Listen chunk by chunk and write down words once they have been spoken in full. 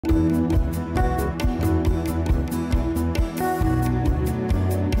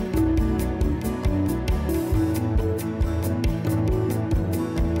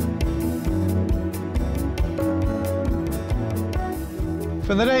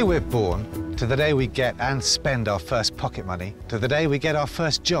From the day we're born, to the day we get and spend our first pocket money, to the day we get our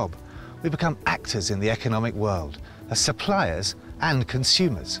first job, we become actors in the economic world, as suppliers and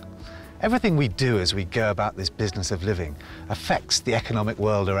consumers. Everything we do as we go about this business of living affects the economic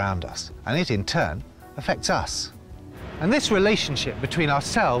world around us, and it in turn affects us. And this relationship between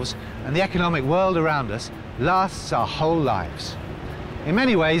ourselves and the economic world around us lasts our whole lives. In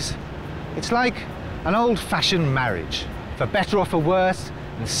many ways, it's like an old-fashioned marriage, for better or for worse,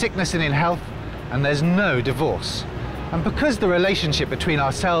 in sickness and in health, and there's no divorce. And because the relationship between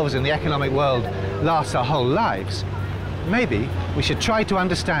ourselves and the economic world lasts our whole lives, maybe we should try to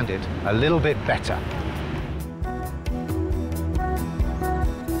understand it a little bit better.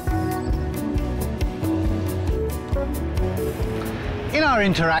 In our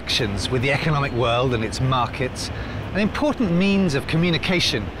interactions with the economic world and its markets, an important means of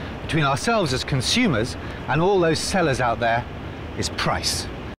communication between ourselves as consumers and all those sellers out there is price.